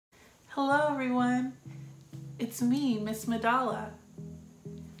Hello everyone, it's me, Miss Madala.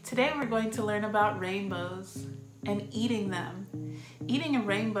 Today we're going to learn about rainbows and eating them. Eating a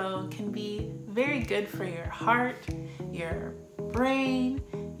rainbow can be very good for your heart, your brain,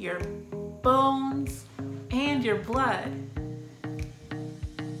 your bones, and your blood.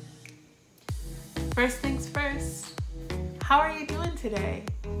 First things first, how are you doing today?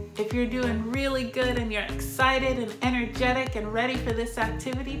 If you're doing really good and you're excited and energetic and ready for this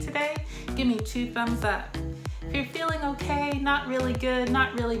activity today, give me 2 thumbs up. If you're feeling okay, not really good,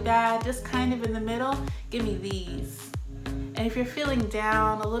 not really bad, just kind of in the middle, give me these. And if you're feeling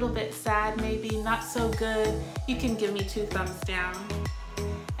down, a little bit sad maybe, not so good, you can give me 2 thumbs down.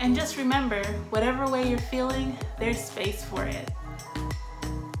 And just remember, whatever way you're feeling, there's space for it.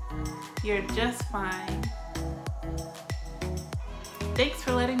 You're just fine. Thanks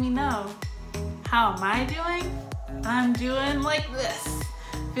for letting me know. How am I doing? I'm doing like this.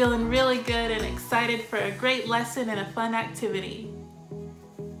 Feeling really good and excited for a great lesson and a fun activity.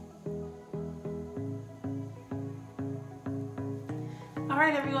 All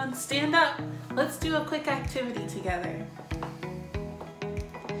right, everyone, stand up. Let's do a quick activity together.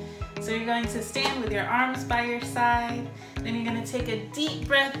 So you're going to stand with your arms by your side. Then you're going to take a deep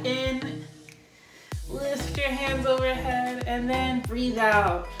breath in. Lift your hands overhead and then breathe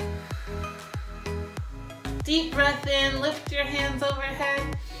out. Deep breath in, lift your hands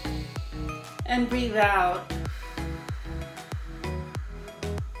overhead and breathe out.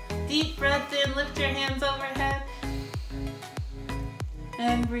 Deep breath in, lift your hands overhead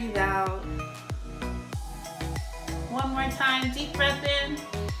and breathe out. One more time, deep breath in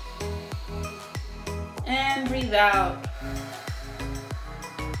and breathe out.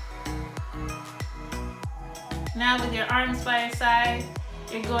 Now with your arms by your side,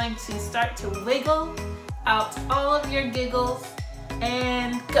 you're going to start to wiggle out all of your giggles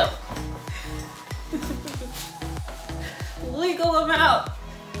and go. Wiggle them out.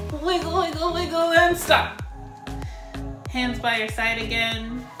 Wiggle, wiggle, wiggle, and stop. Hands by your side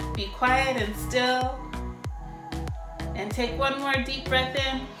again. Be quiet and still. And take one more deep breath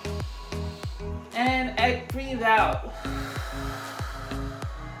in. And breathe out.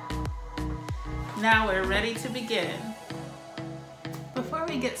 Now we're ready to begin. Before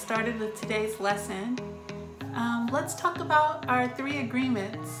we get started with today's lesson, let's talk about our 3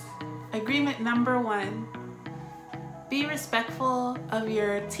 agreements. Agreement number 1, be respectful of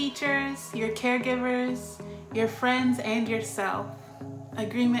your teachers, your caregivers, your friends, and yourself.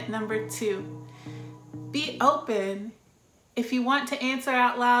 Agreement number 2, be open. If you want to answer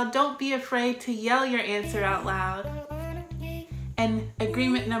out loud, don't be afraid to yell your answer out loud. And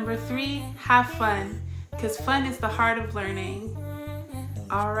agreement number 3, have fun, because fun is the heart of learning.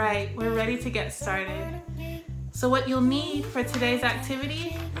 All right, we're ready to get started. So what you'll need for today's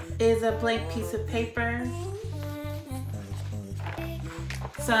activity is a blank piece of paper,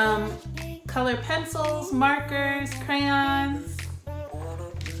 some color pencils, markers, crayons,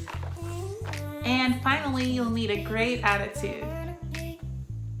 and finally you'll need a great attitude.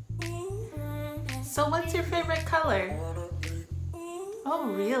 So what's your favorite color? Oh,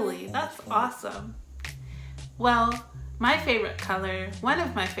 really? That's awesome. Well, my favorite color, one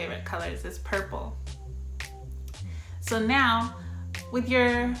of my favorite colors is purple. So now, with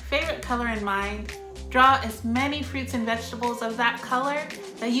your favorite color in mind, draw as many fruits and vegetables of that color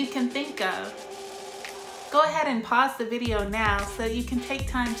that you can think of. Go ahead and pause the video now so that you can take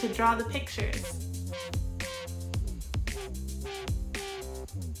time to draw the pictures.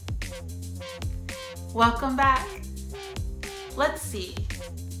 Welcome back. Let's see.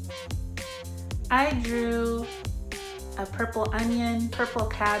 I drew a purple onion, purple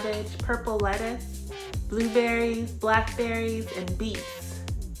cabbage, purple lettuce, blueberries, blackberries, and beets.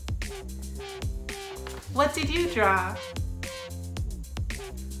 What did you draw?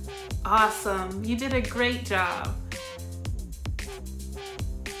 Awesome, you did a great job.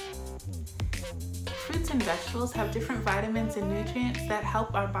 Fruits and vegetables have different vitamins and nutrients that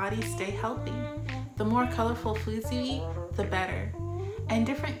help our bodies stay healthy. The more colorful foods you eat, the better. And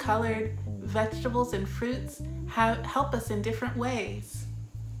different colored vegetables and fruits help us in different ways.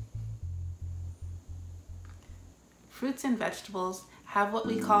 Fruits and vegetables have what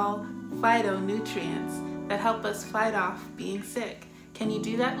we call phytonutrients that help us fight off being sick. Can you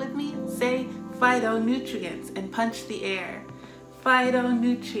do that with me? Say phytonutrients and punch the air.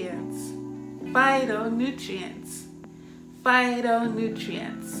 Phytonutrients, phytonutrients,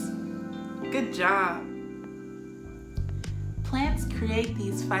 phytonutrients. Good job. Plants create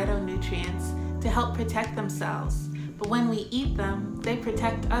these phytonutrients to help protect themselves, but when we eat them, they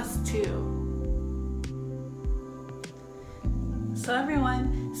protect us too. So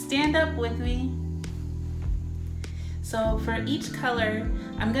everyone, stand up with me. So for each color,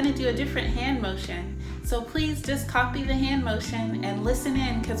 I'm going to do a different hand motion. So please just copy the hand motion and listen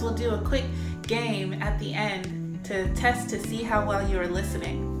in, because we'll do a quick game at the end to test to see how well you are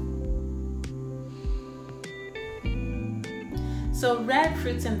listening. So red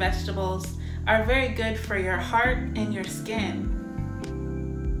fruits and vegetables are very good for your heart and your skin.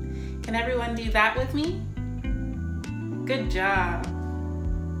 Can everyone do that with me? Good job.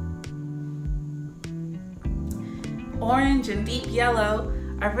 Orange and deep yellow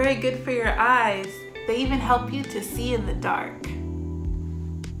are very good for your eyes. They even help you to see in the dark.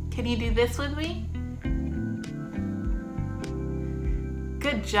 Can you do this with me?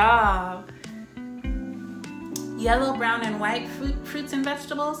 Good job. Yellow, brown, and white fruits and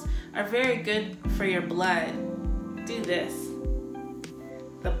vegetables are very good for your blood. Do this.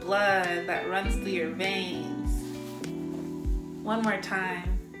 The blood that runs through your veins. One more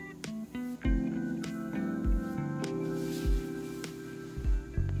time.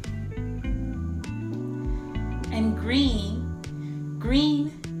 And green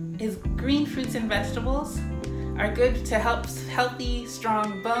fruits and vegetables are good to help healthy,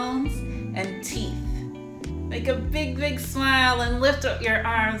 strong bones and teeth. Make a big smile and lift up your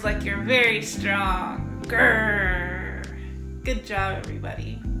arms like you're very strong. Grrr. Good job,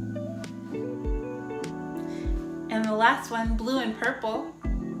 everybody. And the last one, blue and purple.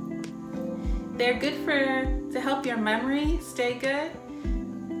 They're good to help your memory stay good,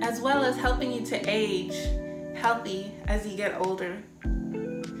 as well as helping you to age healthy as you get older.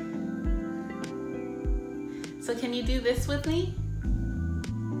 So can you do this with me?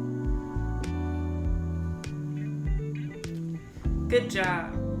 Good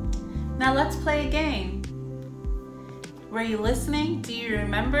job. Now let's play a game. Were you listening? Do you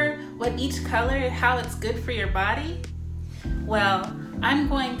remember what each color, how it's good for your body? Well, I'm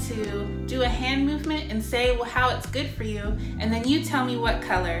going to do a hand movement and say how it's good for you, and then you tell me what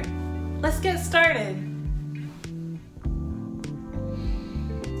color. Let's get started.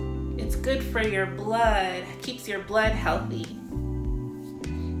 It's good for your blood, keeps your blood healthy.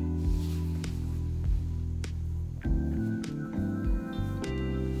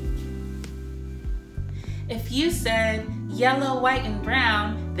 If you said yellow, white, and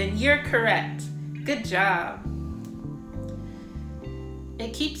brown, then you're correct. Good job.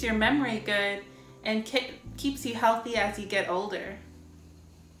 It keeps your memory good and keeps you healthy as you get older.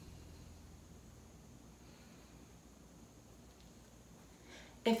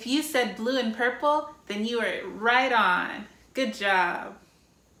 If you said blue and purple, then you were right on. Good job.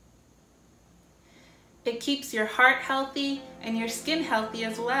 It keeps your heart healthy and your skin healthy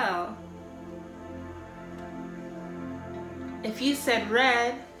as well. If you said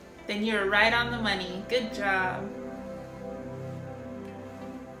red, then you're right on the money. Good job.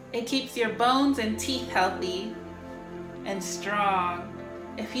 It keeps your bones and teeth healthy and strong.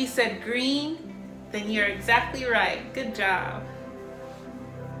 If you said green, then you're exactly right. Good job.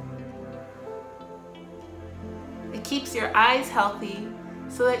 It keeps your eyes healthy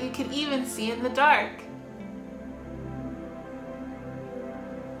so that you can even see in the dark.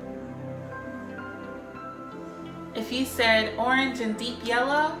 If you said orange and deep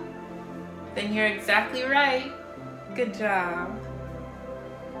yellow, then you're exactly right. Good job.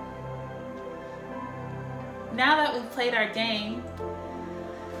 Now that we've played our game,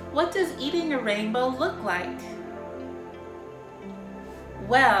 what does eating a rainbow look like?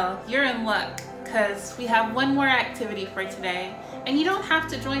 Well, you're in luck, because we have one more activity for today. And you don't have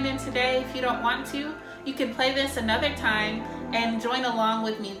to join in today if you don't want to. You can play this another time and join along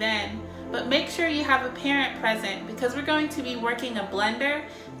with me then. But make sure you have a parent present, because we're going to be working a blender,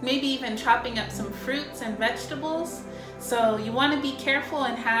 maybe even chopping up some fruits and vegetables. So you want to be careful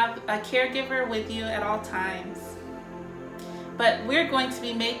and have a caregiver with you at all times. But we're going to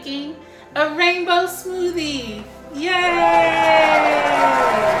be making a rainbow smoothie. Yay!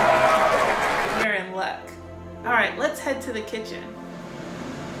 You're in luck. All right, let's head to the kitchen.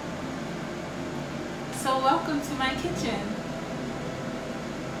 So welcome to my kitchen.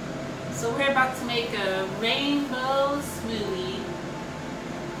 So we're about to make a rainbow smoothie.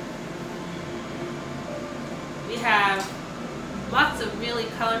 We have lots of really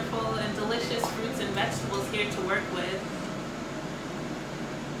colorful and delicious fruits and vegetables here to work with.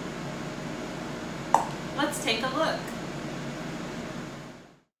 Let's take a look.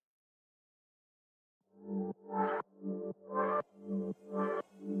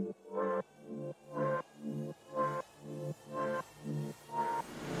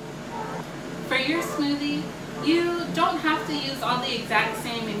 For your smoothie, you don't have to use all the exact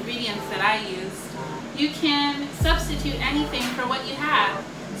same ingredients that I used. You can substitute anything for what you have.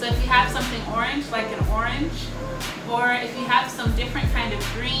 So if you have something orange, like an orange, or if you have some different kind of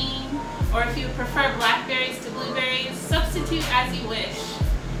green, or if you prefer blackberries to blueberries, substitute as you wish.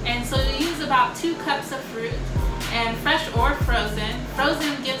 And so you use about 2 cups of fruit, and fresh or frozen.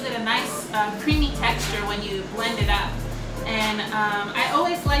 Frozen gives it a nice creamy texture when you blend it up. And I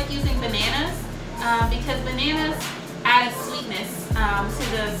always like using bananas because bananas add a sweetness to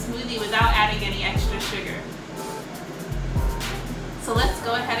the smoothie without adding any extra sugar. So let's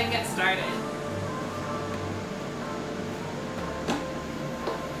go ahead and get started.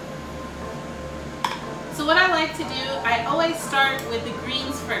 So what I like to do, I always start with the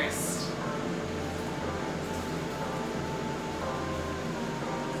greens first.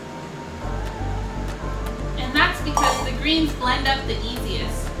 And that's because the greens blend up the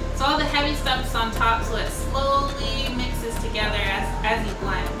easiest. So all the heavy stuff's on top, so it slowly mixes together as you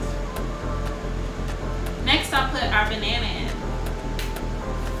blend. Next I'll put our banana in.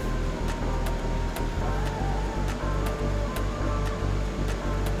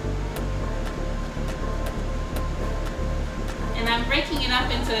 And I'm breaking it up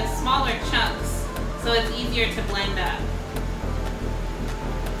into smaller chunks so it's easier to blend up.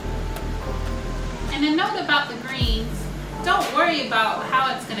 And a note about the greens, don't worry about how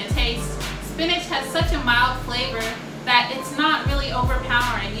it's going to taste. Spinach has such a mild flavor that it's not really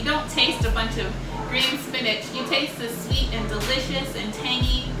overpowering. You don't taste a bunch of green spinach. You taste the sweet and delicious and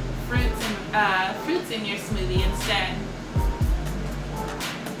tangy fruits in your smoothie instead.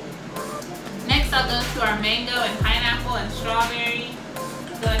 Next I'll go to our mango and pineapple and strawberry.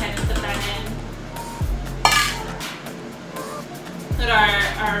 Go ahead and put that in. Put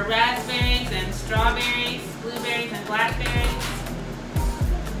our raspberries and strawberries, blueberries and blackberries.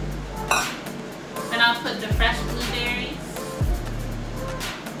 Then I'll put the fresh blueberries.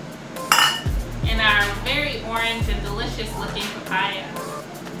 And our very orange and delicious looking papaya.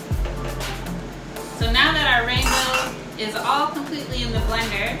 So now that our rainbow is all completely in the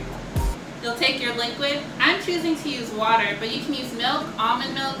blender, you'll take your liquid. I'm choosing to use water, but you can use milk,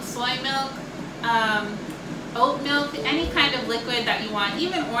 almond milk, soy milk, oat milk, any kind of liquid that you want,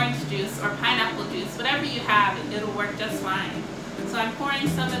 even orange juice or pineapple juice, whatever you have, it'll work just fine. So I'm pouring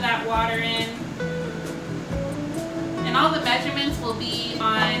some of that water in. And all the measurements will be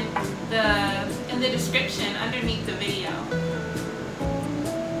in the description underneath the video.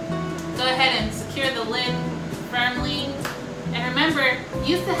 Go ahead and secure the lid firmly. And remember,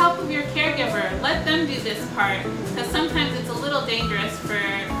 use the help of your caregiver. Let them do this part, because sometimes it's a little dangerous for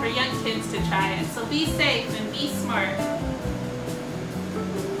young kids to try it. So be safe and be smart.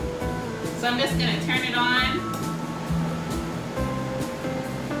 So I'm just going to turn it on.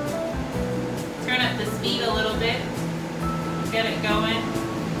 Turn up the speed a little bit. Get it going.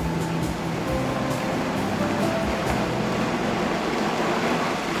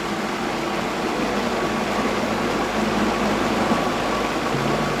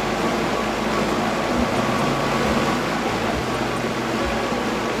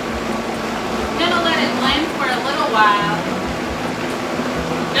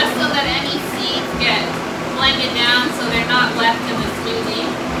 Just so that any seeds get blended down so they're not left in the smoothie.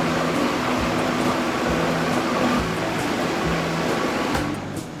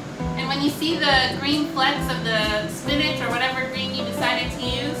 And when you see the green flecks of the spinach or whatever green you decided to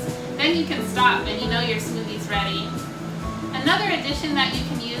use, then you can stop and you know your smoothie's ready. Another addition that you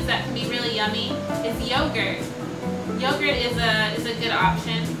can use that can be really yummy is yogurt. Yogurt is a good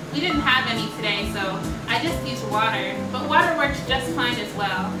option. We didn't have any today, so I just used water, but water works just fine as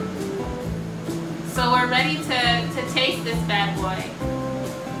well. So we're ready to taste this bad boy.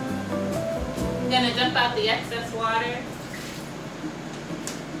 I'm gonna dump out the excess water.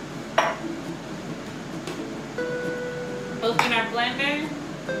 Open our blender.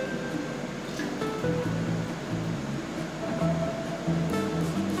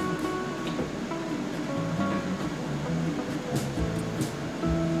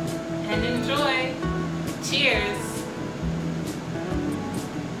 And enjoy. Cheers.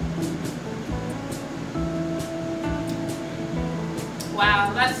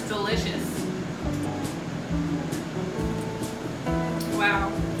 Wow, that's delicious.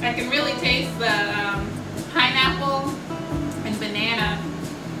 Wow, I can really taste the pineapple and banana.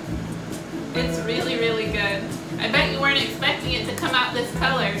 It's really, really good. I bet you weren't expecting it to come out this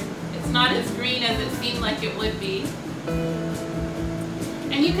color. It's not as green as it seemed like it would be.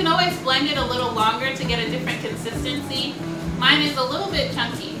 And you can always blend it a little longer to get a different consistency. Mine is a little bit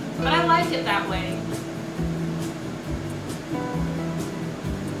chunky, but I like it that way.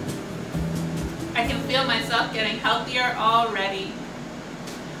 I can feel myself getting healthier already.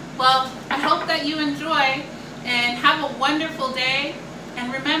 Well, I hope that you enjoy. and have a wonderful day.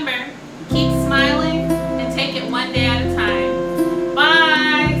 And remember,